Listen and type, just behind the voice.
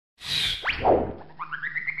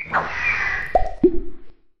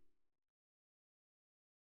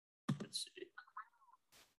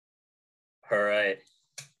All right.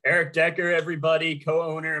 Eric Decker, everybody,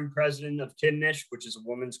 co-owner and president of Kidnish, which is a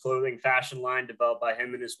women's clothing fashion line developed by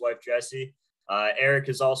him and his wife, Jessie. Eric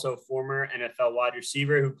is also a former NFL wide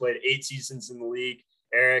receiver who played 8 seasons in the league.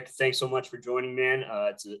 Eric, thanks so much for joining, man.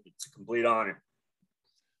 It's a complete honor.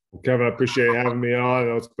 Well, Kevin, I appreciate having me on. I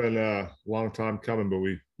know it's been a long time coming, but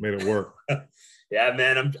we made it work. Yeah,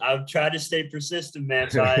 man, I've tried to stay persistent, man.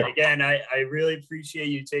 So I really appreciate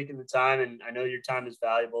you taking the time, and I know your time is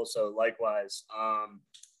valuable. So likewise.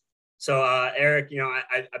 Eric,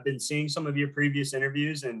 I've been seeing some of your previous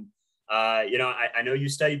interviews, and I know you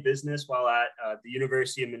studied business while at the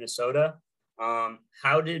University of Minnesota.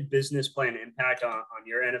 How did business play an impact on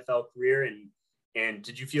your NFL career, and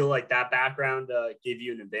did you feel like that background gave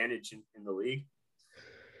you an advantage in the league?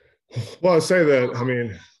 Well, I'd say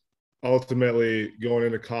that, ultimately going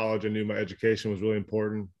into college, I knew my education was really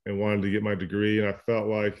important and wanted to get my degree. And I felt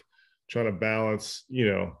like trying to balance,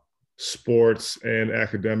 sports and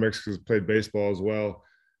academics, because I played baseball as well.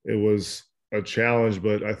 It was a challenge,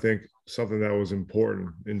 but I think something that was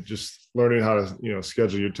important, and just learning how to,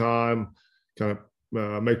 schedule your time, kind of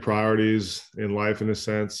make priorities in life in a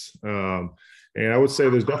sense. And I would say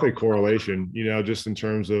there's definitely correlation, just in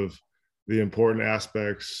terms of the important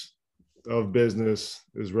aspects of business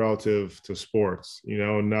is relative to sports,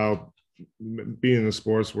 now being in the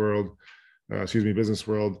sports world, business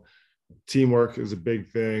world, teamwork is a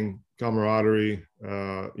big thing, camaraderie,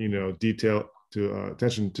 attention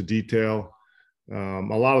to detail. A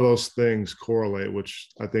lot of those things correlate, which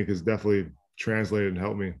I think is definitely translated and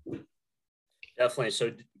helped me. Definitely.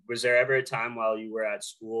 So was there ever a time while you were at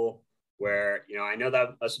school where, I know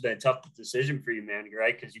that must have been a tough decision for you, man,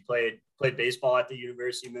 right? Because you played baseball at the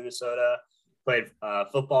University of Minnesota, played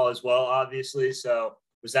football as well, obviously. So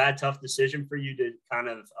was that a tough decision for you to kind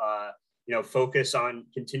of,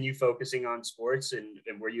 continue focusing on sports? And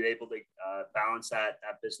were you able to balance that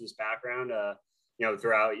business background,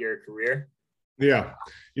 throughout your career? Yeah.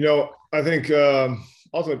 I think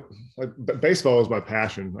also baseball was my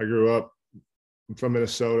passion. I grew up from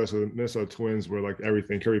Minnesota, so the Minnesota Twins were like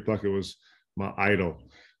everything. Kirby Puckett was my idol.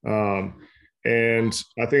 And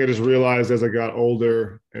I think I just realized as I got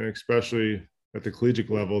older, and especially at the collegiate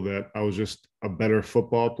level, that I was just a better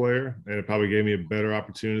football player, and it probably gave me a better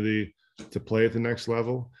opportunity to play at the next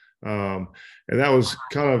level. And that was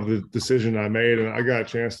kind of the decision I made. And I got a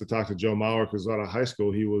chance to talk to Joe Mauer, because out of high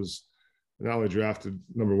school, he was not only drafted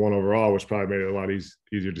number 1 overall, which probably made it a lot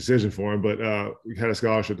easier decision for him, but we had a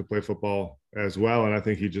scholarship to play football as well. And I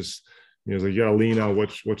think he just, was like, you got to lean on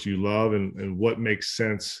what you love and what makes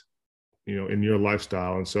sense, in your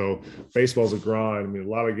lifestyle. And so baseball's a grind. A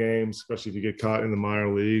lot of games, especially if you get caught in the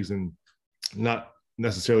minor leagues, and not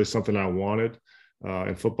necessarily something I wanted.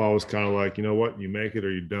 And football was kind of like, you know what, you make it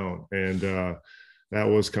or you don't. And that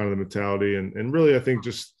was kind of the mentality. And really, I think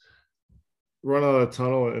just run out of the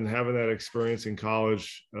tunnel and having that experience in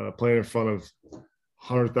college, playing in front of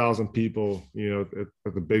 100,000 people,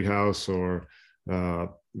 at the Big House or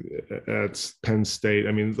at Penn State.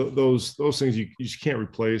 Those things you just can't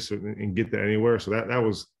replace and get that anywhere. So that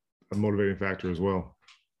was a motivating factor as well.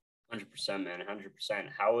 100%, man. 100%.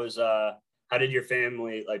 How did your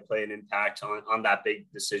family play an impact on that big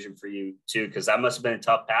decision for you too? Because that must have been a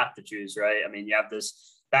tough path to choose, right? You have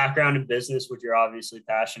this background in business, which you're obviously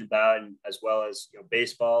passionate about, and as well as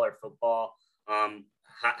baseball or football. How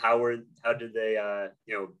did they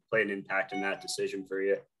play an impact in that decision for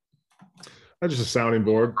you? Just a sounding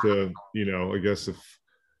board to, I guess if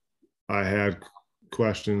I had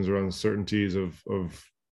questions or uncertainties of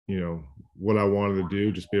what I wanted to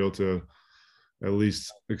do, just be able to at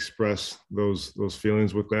least express those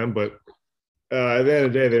feelings with them. But at the end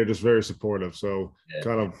of the day, they're just very supportive. So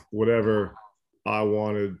kind of whatever I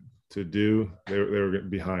wanted to do, they were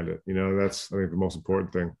behind it. That's, I think, the most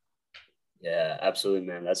important thing. Yeah, absolutely,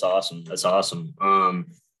 man. That's awesome.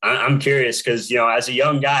 I'm curious because, as a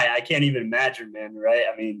young guy, I can't even imagine, man, right?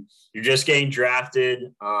 You're just getting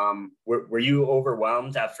drafted. Were you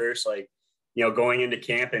overwhelmed at first, going into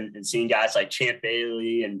camp and seeing guys like Champ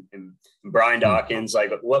Bailey and Brian Dawkins?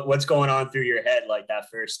 What's going on through your head that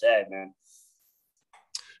first day, man?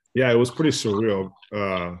 Yeah, it was pretty surreal,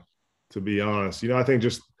 to be honest. I think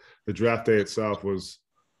just the draft day itself was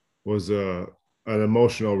an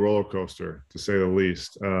emotional roller coaster, to say the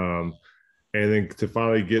least. And then to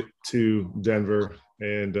finally get to Denver,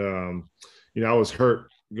 and I was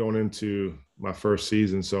hurt going into my first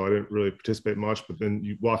season, so I didn't really participate much. But then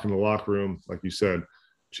you walk in the locker room, like you said,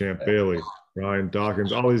 Champ Bailey, Brian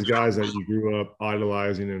Dawkins, all these guys that you grew up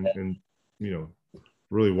idolizing and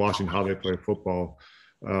really watching how they play football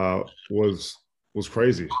was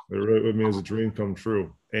crazy. It was a dream come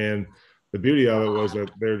true. And the beauty of it was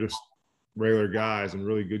that they're just regular guys and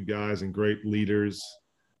really good guys and great leaders.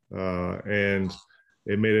 And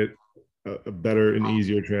it made it a better and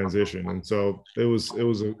easier transition. And so it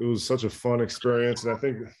was such a fun experience. And I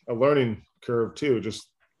think a learning curve too, just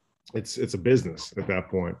it's a business at that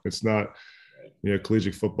point. It's not,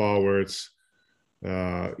 collegiate football where it's,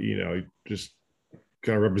 just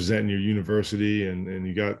kind of representing your university and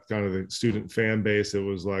you got kind of the student fan base. It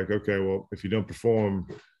was like, okay, well, if you don't perform,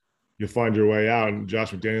 you'll find your way out. And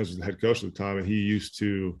Josh McDaniels was the head coach at the time, and he used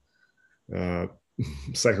to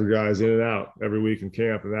cycle guys in and out every week in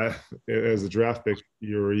camp. And that, as a draft pick,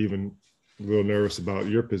 you were even a little nervous about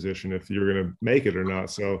your position if you were going to make it or not.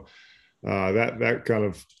 So that kind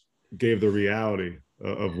of gave the reality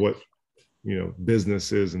of what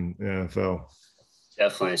business is in NFL.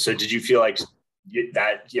 Definitely. So did you feel like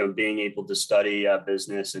that, being able to study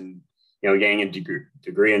business and, getting a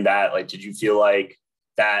degree in that, like, did you feel like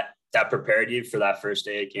that prepared you for that first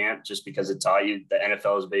day of camp just because it taught you the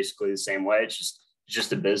NFL is basically the same way? It's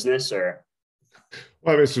just a business? Or?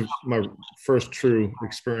 Well, I mean, it's my first true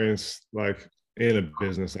experience, like in a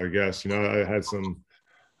business, I guess. I had some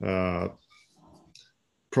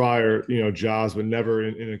prior, jobs, but never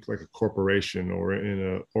in like a corporation or in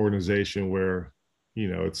an organization where,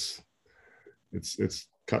 it's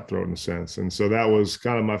cutthroat in a sense. And so that was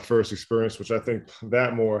kind of my first experience, which I think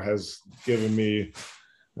that more has given me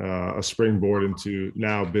a springboard into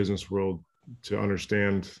now business world to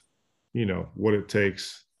understand, what it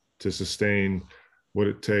takes to sustain, what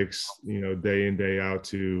it takes, day in, day out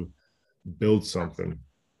to build something.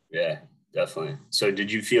 Yeah, definitely. So did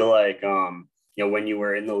you feel like, when you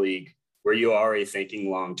were in the league, were you already thinking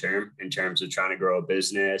long-term in terms of trying to grow a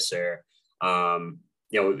business or,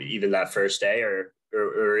 even that first day or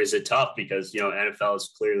is it tough because, NFL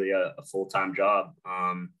is clearly a full-time job?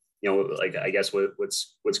 Like, I guess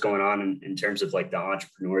what's going on in terms of like the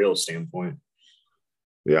entrepreneurial standpoint?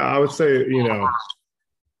 Yeah, I would say,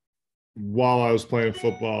 while I was playing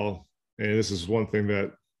football, and this is one thing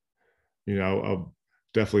that, I'll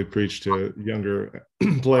definitely preach to younger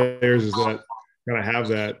players, is that kind of have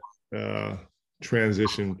that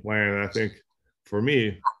transition plan. And I think for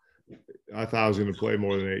me, I thought I was going to play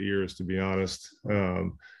more than 8 years, to be honest.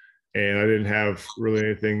 And I didn't have really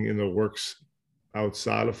anything in the works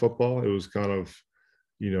outside of football. It was kind of,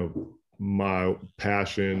 my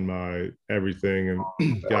passion, my everything,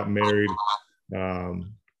 and got married. And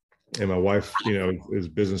my wife, is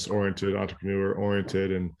business oriented, entrepreneur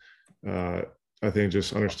oriented. And I think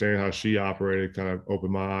just understanding how she operated kind of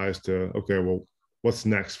opened my eyes to, okay, well, what's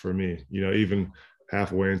next for me, even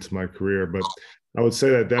halfway into my career. But I would say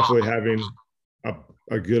that definitely having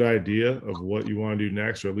a good idea of what you want to do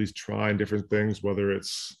next, or at least trying different things, whether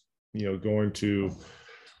it's, going to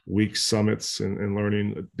week summits and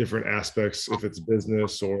learning different aspects, if it's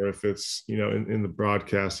business or if it's, in the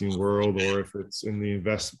broadcasting world, or if it's in the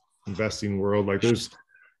investing world, like there's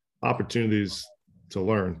opportunities to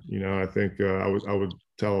learn. I think I would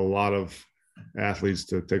tell a lot of athletes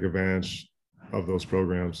to take advantage of those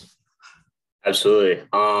programs. Absolutely.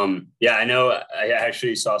 Yeah, I know I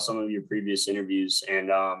actually saw some of your previous interviews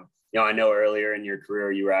and, I know earlier in your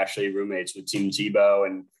career, you were actually roommates with Tim Tebow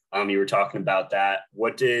and you were talking about that.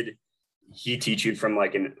 What did he teach you from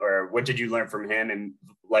or what did you learn from him? And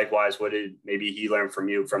likewise, what did maybe he learn from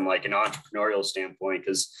you from like an entrepreneurial standpoint?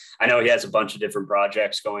 Because I know he has a bunch of different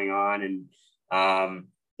projects going on and,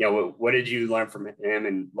 what did you learn from him?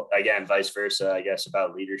 And again, vice versa, I guess,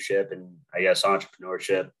 about leadership and I guess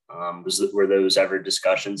entrepreneurship. Were those ever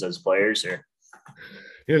discussions as players or?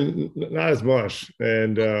 Not as much.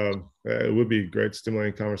 And it would be a great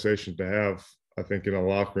stimulating conversation to have, I think, in a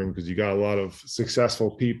locker room, because you got a lot of successful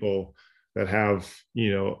people that have,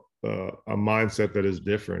 a mindset that is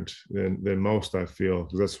different than most, I feel,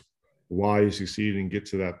 because that's why you succeed and get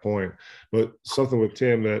to that point. But something with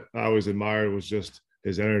Tim that I always admired was just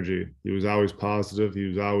his energy. He was always positive. He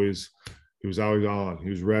was always on. He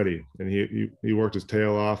was ready, and he worked his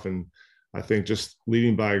tail off. And I think just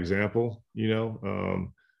leading by example,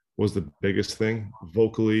 was the biggest thing.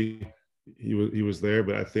 Vocally, he was there,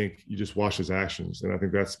 but I think you just watch his actions, and I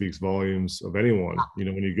think that speaks volumes of anyone.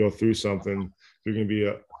 When you go through something, you're going to be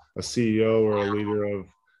a CEO or a leader of,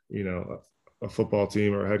 a football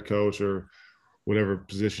team or a head coach or whatever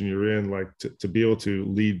position you're in. Like to be able to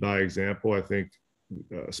lead by example, I think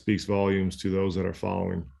speaks volumes to those that are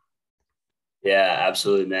following. Yeah,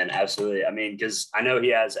 absolutely, man. Absolutely. I mean, because I know he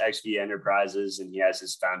has XV Enterprises and he has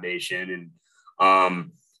his foundation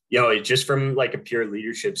and, just from like a pure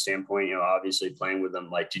leadership standpoint, obviously playing with him,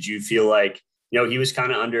 like, did you feel like, he was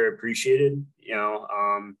kind of underappreciated,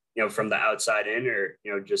 from the outside in, or,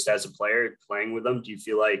 just as a player playing with him? Do you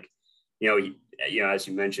feel like, as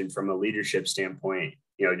you mentioned, from a leadership standpoint,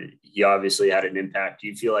 he obviously had an impact. Do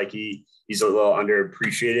you feel like he's a little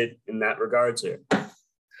underappreciated in that regards? Or?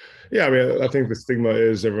 Yeah, I mean, I think the stigma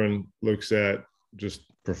is everyone looks at just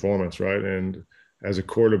performance, right? And as a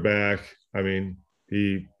quarterback, I mean,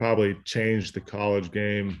 he probably changed the college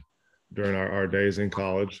game during our days in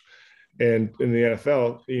college. And in the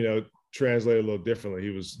NFL, translated a little differently.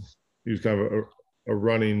 He was kind of a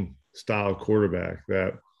running style quarterback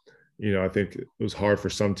that, I think it was hard for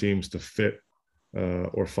some teams to fit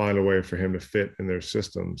or find a way for him to fit in their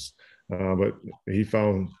systems. But he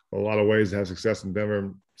found a lot of ways to have success in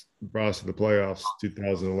Denver, brought us to the playoffs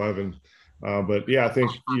 2011. But yeah, I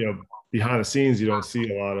think, behind the scenes, you don't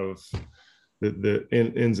see a lot of the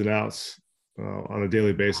ins and outs on a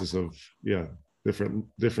daily basis of,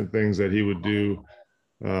 different things that he would do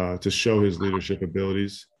to show his leadership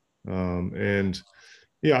abilities. And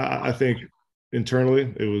yeah, I think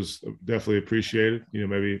internally it was definitely appreciated,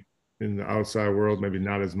 maybe in the outside world, maybe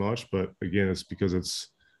not as much, but again, it's because it's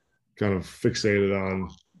kind of fixated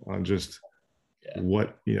on just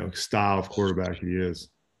what, style of quarterback he is.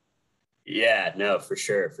 Yeah, no, for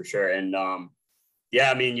sure. And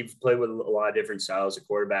I mean, you've played with a lot of different styles of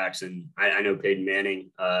quarterbacks, and I know Peyton Manning,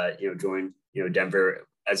 joined, Denver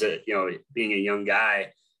as being a young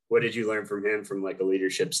guy. What did you learn from him from like a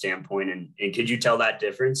leadership standpoint? And could you tell that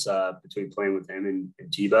difference between playing with him and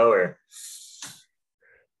Tebow? Or?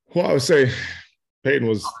 Well, I would say Peyton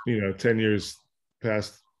was, 10 years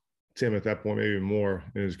past Tim at that point, maybe more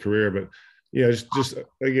in his career. But just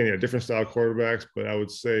again, different style quarterbacks. But I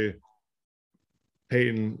would say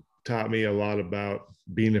Peyton taught me a lot about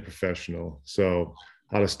being a professional. So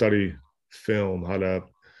how to study film, how to,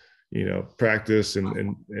 practice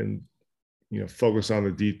and focus on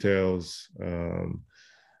the details.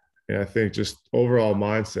 And I think just overall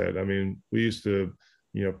mindset. I mean, we used to,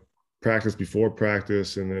 practice before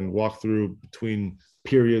practice and then walk through between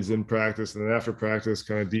periods in practice and then after practice,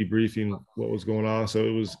 kind of debriefing what was going on. So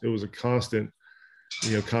it was a constant,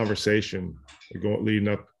 conversation leading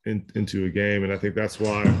up into a game. And I think that's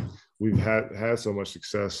why we've had so much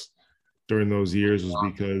success during those years, was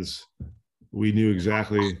because we knew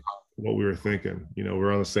exactly what we were thinking.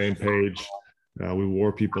 We're on the same page. We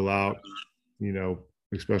wore people out,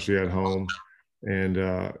 especially at home. And,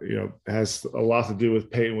 it has a lot to do with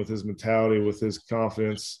Peyton, with his mentality, with his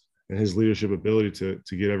confidence and his leadership ability to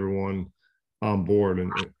get everyone on board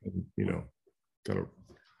and kind of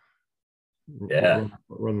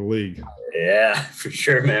run the league. Yeah, for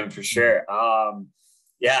sure, man, for sure. I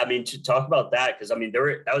mean, to talk about that, because I mean,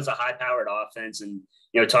 that was a high-powered offense, and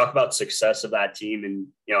talk about success of that team, and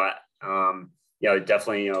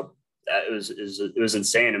definitely, it was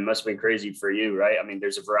insane. It must have been crazy for you, right? I mean,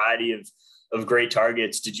 there's a variety of great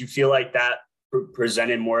targets. Did you feel like that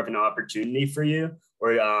presented more of an opportunity for you,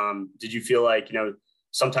 or did you feel like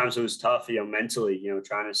sometimes it was tough, mentally,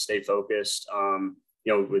 trying to stay focused,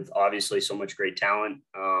 with obviously so much great talent?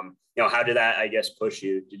 How did that, I guess, push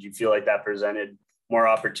you? Did you feel like that presented more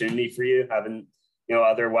opportunity for you, having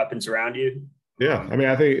other weapons around you? Yeah, I mean,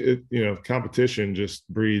 I think competition just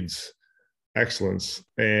breeds excellence,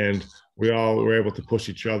 and we all were able to push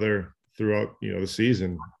each other throughout the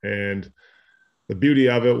season. And the beauty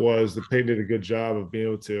of it was that Peyton did a good job of being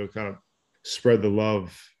able to kind of spread the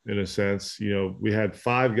love in a sense. We had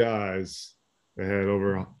 5 guys that had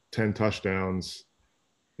over 10 touchdowns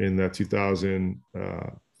in that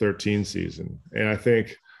 2013 season. And I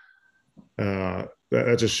think that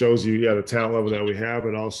just shows you, the talent level that we have,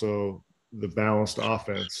 but also the balanced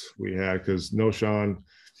offense we had, because Noshawn,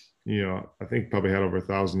 I think probably had over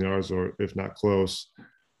 1,000 yards, or if not close.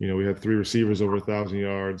 We had 3 receivers over 1,000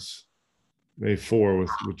 yards, maybe 4 with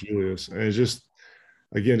Julius. And it just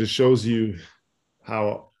shows you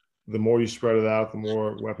how the more you spread it out, the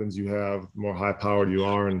more weapons you have, the more high powered you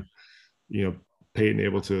are. And, Peyton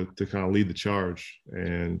able to kind of lead the charge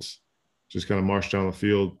and just kind of march down the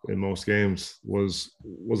field in most games was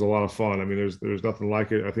a lot of fun. I mean, there's nothing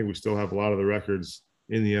like it. I think we still have a lot of the records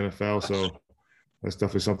in the NFL. So that's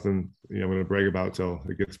definitely something, I'm going to brag about till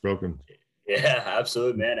it gets broken. Yeah,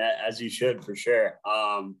 absolutely, man. As you should, for sure.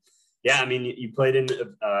 I mean, you played in,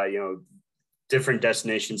 different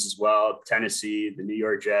destinations as well. Tennessee, the New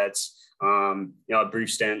York Jets, a brief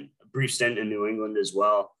stint in New England as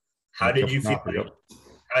well. How did you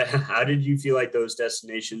feel like those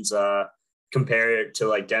destinations compare to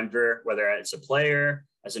like Denver, whether it's a player,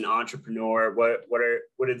 as an entrepreneur?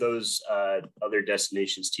 What did those other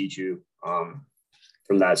destinations teach you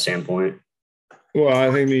from that standpoint? Well, I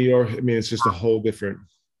think New York, I mean, it's just a whole different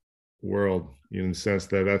world, in the sense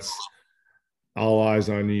that that's all eyes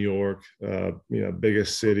on New York,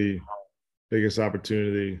 biggest city, biggest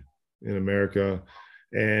opportunity in America.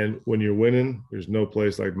 And when you're winning, there's no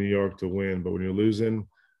place like New York to win. But when you're losing,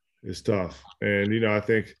 it's tough. And, I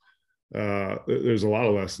think there's a lot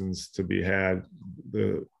of lessons to be had.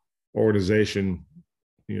 The organization,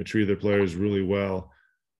 treated their players really well.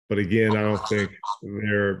 But again, I don't think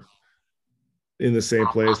they're in the same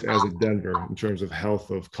place as a Denver in terms of health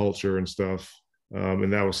of culture and stuff.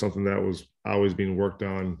 And that was something that was always being worked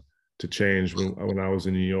on to change when I was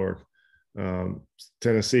in New York.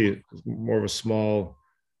 Tennessee, more of a small,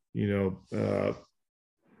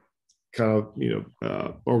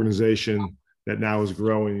 organization that now is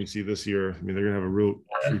growing. You see this year, I mean, they're going to have a real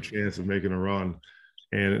true chance of making a run.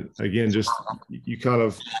 And again, just you kind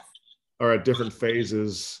of are at different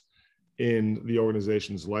phases in the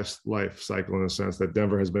organization's life cycle, in a sense that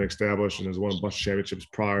Denver has been established and has won a bunch of championships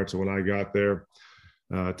prior to when I got there.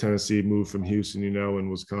 Tennessee moved from Houston,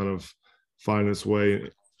 and was kind of finding its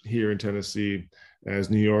way here in Tennessee, as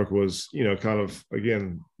New York was, kind of,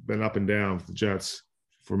 again, been up and down with the Jets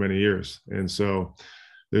for many years. And so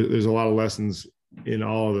there's a lot of lessons in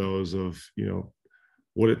all of those of,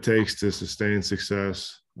 what it takes to sustain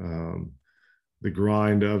success, the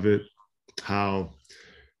grind of it, how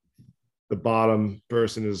the bottom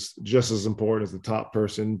person is just as important as the top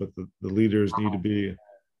person, but the leaders need to be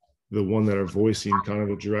the one that are voicing kind of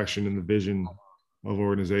the direction and the vision of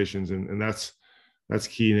organizations. And that's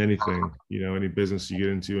key in anything, any business you get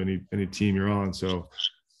into, any team you're on. So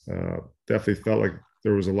definitely felt like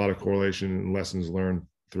there was a lot of correlation and lessons learned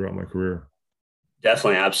throughout my career.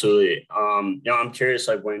 Definitely. Absolutely. I'm curious,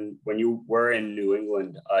 like when you were in New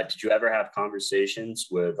England, did you ever have conversations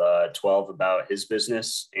with 12 about his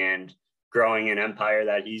business and growing an empire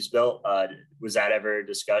that he's built? Was that ever a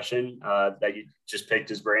discussion that you just picked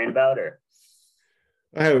his brain about, or?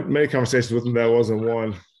 I had many conversations with him. That wasn't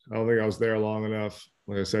one. I don't think I was there long enough.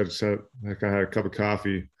 Like I said, I had a cup of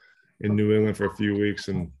coffee in New England for a few weeks,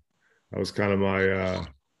 and that was kind of my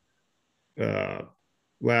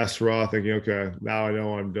last straw, thinking, okay, now I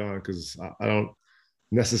know I'm done, because I don't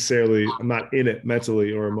necessarily, I'm not in it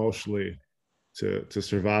mentally or emotionally to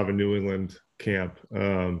survive a New England camp.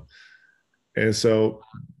 And so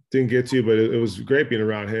didn't get to, but it was great being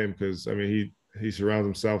around him, because, I mean, he surrounds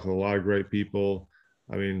himself with a lot of great people.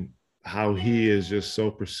 I mean, how he is just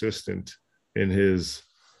so persistent in his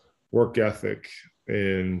work ethic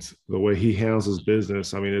and the way he handles his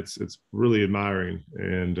business. I mean, it's really admiring.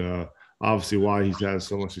 And obviously why he's had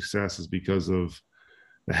so much success is because of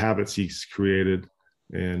the habits he's created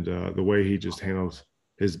and the way he just handles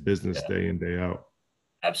his business day in, day out.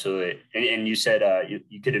 Absolutely. And you said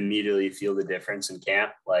you could immediately feel the difference in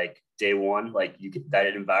camp, like day one, like that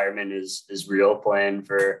environment is real playing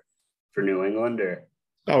for New England, or?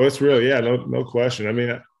 Oh, it's real. Yeah, no question. I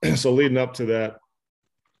mean, so leading up to that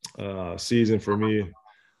season for me,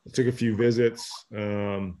 I took a few visits,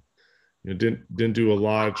 didn't do a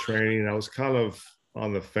lot of training. I was kind of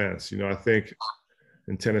on the fence. I think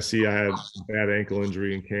in Tennessee, I had a bad ankle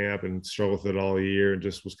injury in camp and struggled with it all year, and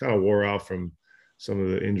just was kind of wore out from some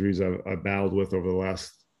of the injuries I battled with over the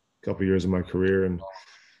last couple of years of my career. And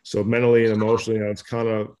so mentally and emotionally, I was kind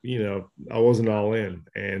of, I wasn't all in.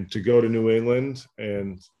 And to go to New England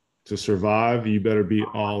and to survive, you better be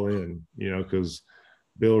all in, because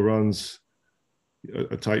Bill runs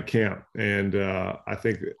a tight camp. And I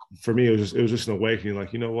think for me, it was just an awakening.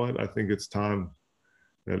 Like, you know what? I think it's time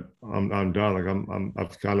that I'm done. Like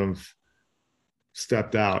I've kind of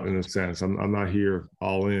stepped out in a sense. I'm not here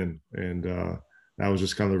all in. And that was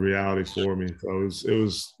just kind of the reality for me. So it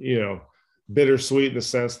was, bittersweet in the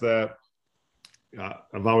sense that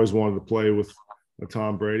I've always wanted to play with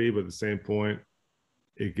Tom Brady, but at the same point,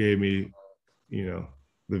 it gave me, the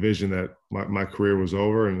vision that my career was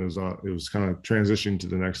over, and it was kind of transitioning to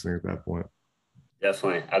the next thing at that point.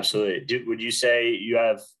 Definitely. Absolutely. Would you say you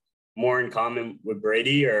have more in common with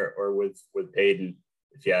Brady or with Peyton,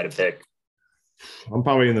 if you had to pick? I'm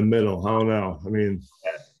probably in the middle. I don't know. I mean,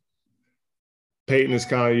 yeah. Peyton is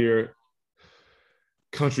kind of your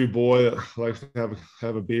country boy that likes to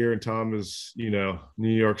have a beer, and Tom is, New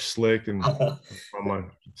York slick, and I'm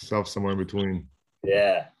myself somewhere in between.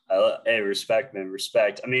 Yeah. Hey, respect, man.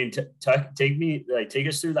 Respect. I mean, take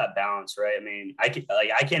us through that balance, right? I mean, I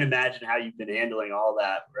can't imagine how you've been handling all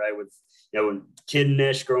that, right? With, growing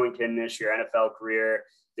kiddish, your NFL career,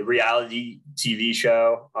 the reality TV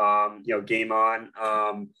show, Game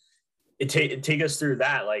On. Take us through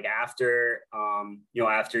that. Like after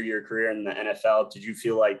your career in the NFL, did you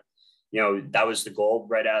feel like that was the goal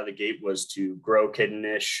right out of the gate, was to grow Kid and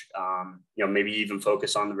Ish, maybe even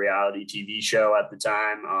focus on the reality TV show at the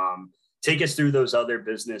time. Take us through those other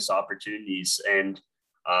business opportunities, and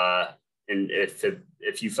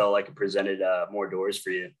if you felt like it presented more doors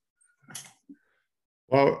for you.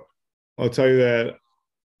 Well, I'll tell you that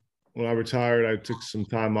when I retired, I took some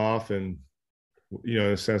time off, and in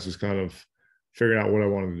a sense, was kind of figuring out what I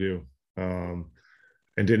wanted to do, and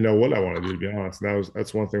didn't know what I wanted to do, to be honest. And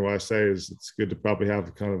that's one thing why I say is it's good to probably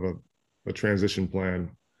have kind of a transition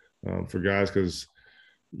plan for guys, because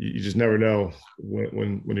you just never know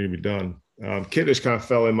when you're gonna be done. Kid and Ish kind of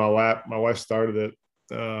fell in my lap. My wife started it,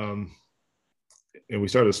 and we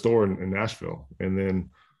started a store in Nashville, and then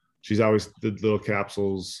she's always did little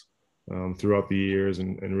capsules throughout the years,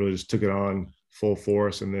 and really just took it on full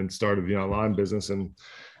force, and then started the online business. And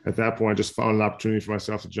at that point, I just found an opportunity for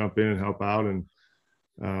myself to jump in and help out. And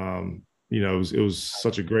it was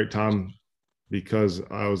such a great time because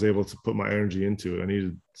I was able to put my energy into it. I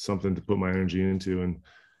needed something to put my energy into, and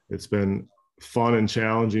it's been fun and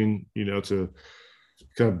challenging, to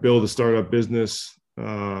kind of build a startup business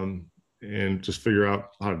and just figure out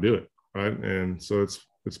how to do it, right? And so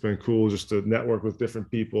it's been cool just to network with different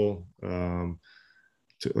people.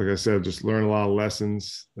 Like I said, just learn a lot of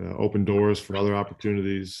lessons, open doors for other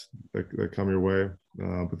opportunities that come your way.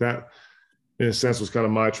 But that, in a sense, was kind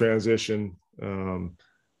of my transition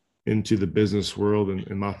into the business world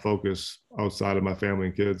and my focus outside of my family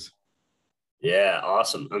and kids. Yeah,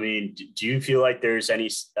 awesome. I mean, do you feel like there's any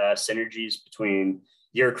synergies between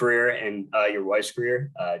your career and your wife's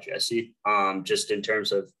career, Jessie? Just in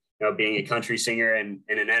terms of being a country singer and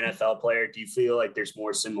an NFL player, do you feel like there's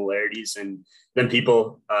more similarities than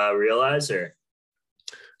people realize? Or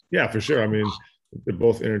yeah, for sure. I mean, they're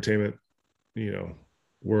both entertainment,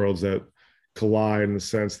 worlds that collide in the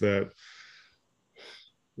sense that,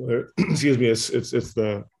 excuse me, it's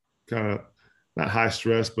the kind of not high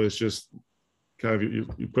stress, but it's just kind of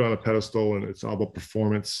you put on a pedestal, and it's all about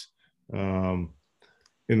performance in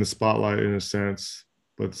the spotlight in a sense.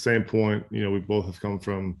 But at the same point, we both have come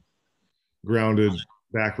from grounded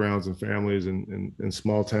backgrounds and families in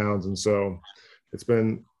small towns, and so it's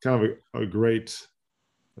been kind of a great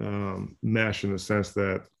mesh in the sense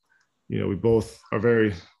that we both are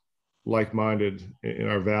very like-minded in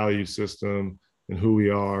our value system and who we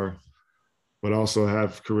are, but also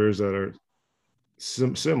have careers that are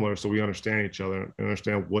similar, so we understand each other and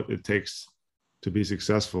understand what it takes to be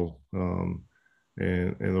successful, and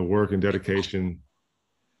the work and dedication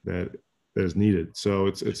that is needed. So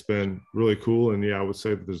it's been really cool. And yeah, I would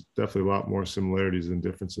say that there's definitely a lot more similarities than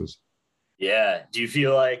differences. Yeah. Do you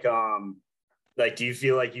feel like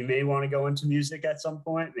you may want to go into music at some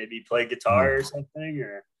point, maybe play guitar or something,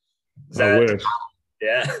 or I wish.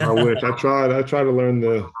 Yeah. I wish. I tried to learn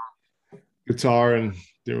the guitar and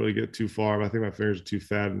didn't really get too far. I think my fingers are too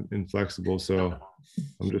fat and inflexible, so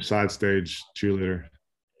I'm just side stage cheerleader.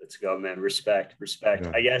 Let's go, man. Respect.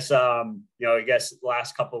 Yeah. I guess, the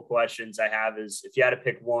last couple of questions I have is, if you had to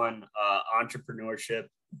pick one, entrepreneurship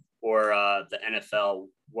or the NFL,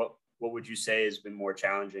 what would you say has been more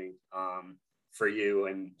challenging for you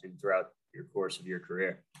and throughout your course of your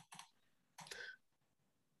career?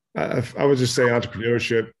 I would just say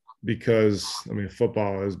entrepreneurship, because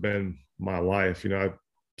football has been my life. I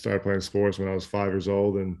started playing sports when I was 5 years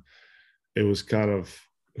old, and it was kind of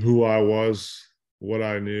who I was, what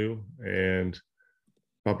I knew, and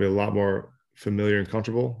probably a lot more familiar and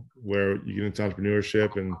comfortable. Where you get into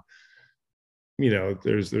entrepreneurship, and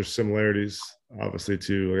there's similarities obviously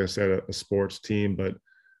to, like I said, a sports team, but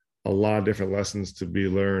a lot of different lessons to be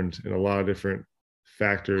learned and a lot of different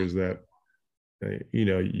factors that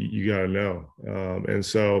you got to know, and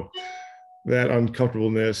so that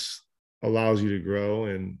uncomfortableness allows you to grow,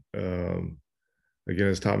 and again,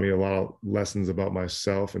 it's taught me a lot of lessons about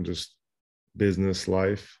myself and just business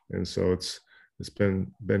life. And so it's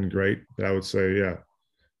been great. But I would say, yeah,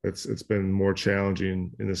 it's been more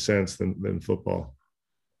challenging in a sense than football.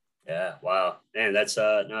 Yeah. Wow. Man, that's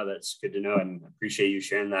good to know, and appreciate you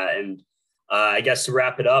sharing that. And I guess to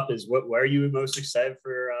wrap it up is, where are you most excited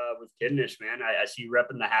for with Kid and Ish, man? I see you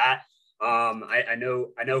repping the hat. I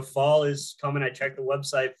know fall is coming. I checked the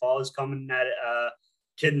website. Fall is coming at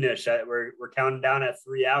Kid and Ish. We're counting down at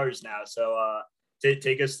 3 hours now. So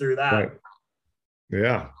take us through that. Right.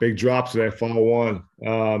 Yeah, big drops today, fall 1.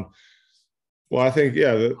 Well, I think,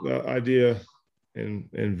 yeah, the idea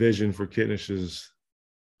and vision for Kid and Ish is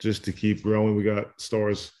just to keep growing. We got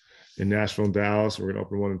stores in Nashville and Dallas. We're going to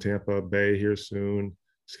open one in Tampa Bay here soon,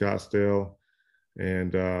 Scottsdale.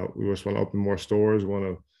 And we just want to open more stores. We want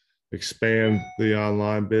to expand the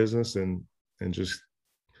online business and just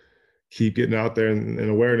keep getting out there, and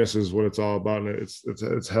awareness is what it's all about. And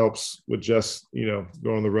it's helps with just, you know,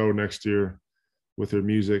 going on the road next year with their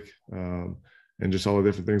music, and just all the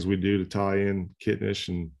different things we do to tie in Kittenish.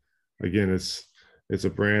 And again, it's a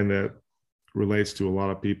brand that relates to a lot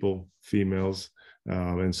of people, females.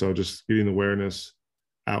 And so just getting awareness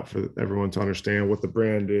out for everyone to understand what the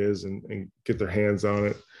brand is, and get their hands on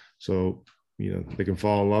it. So, you know, they can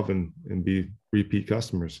fall in love and be repeat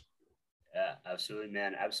customers. Yeah, absolutely,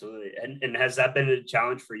 man. Absolutely. And has that been a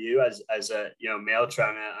challenge for you as a, you know, male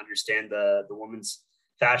trying to understand the women's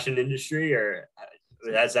fashion industry, or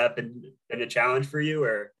has that been a challenge for you,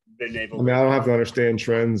 or been able I mean, I don't have to understand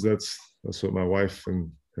trends. That's what my wife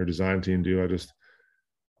and her design team do.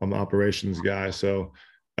 I'm the operations guy. So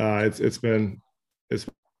it's been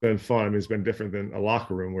fun. I mean, it's been different than a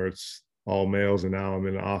locker room where it's all males, and now I'm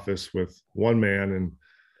in an office with one man and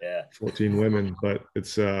yeah 14 women, but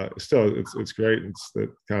it's still it's great. It's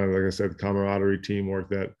the kind of, like I said, camaraderie, teamwork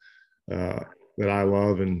that that I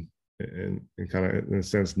love, and kind of in a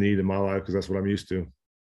sense need in my life, because that's what I'm used to.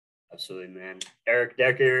 Absolutely, man. Eric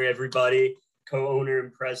Decker, everybody, co-owner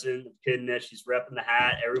and president of Kittenish. He's repping the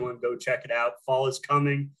hat. Everyone go check it out. Fall is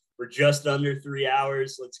coming. We're just under 3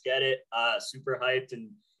 hours. Let's get it. Super hyped.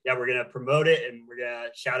 And yeah, we're going to promote it, and we're going to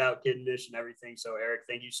shout out Kittenish and everything. So Eric,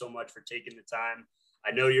 thank you so much for taking the time. I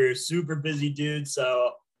know you're a super busy dude,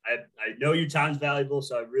 so I know your time's valuable,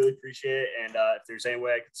 so I really appreciate it. And if there's any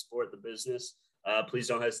way I could support the business, please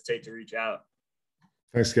don't hesitate to reach out.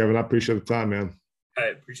 Thanks, Kevin. I appreciate the time, man. I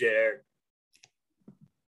appreciate it, Eric.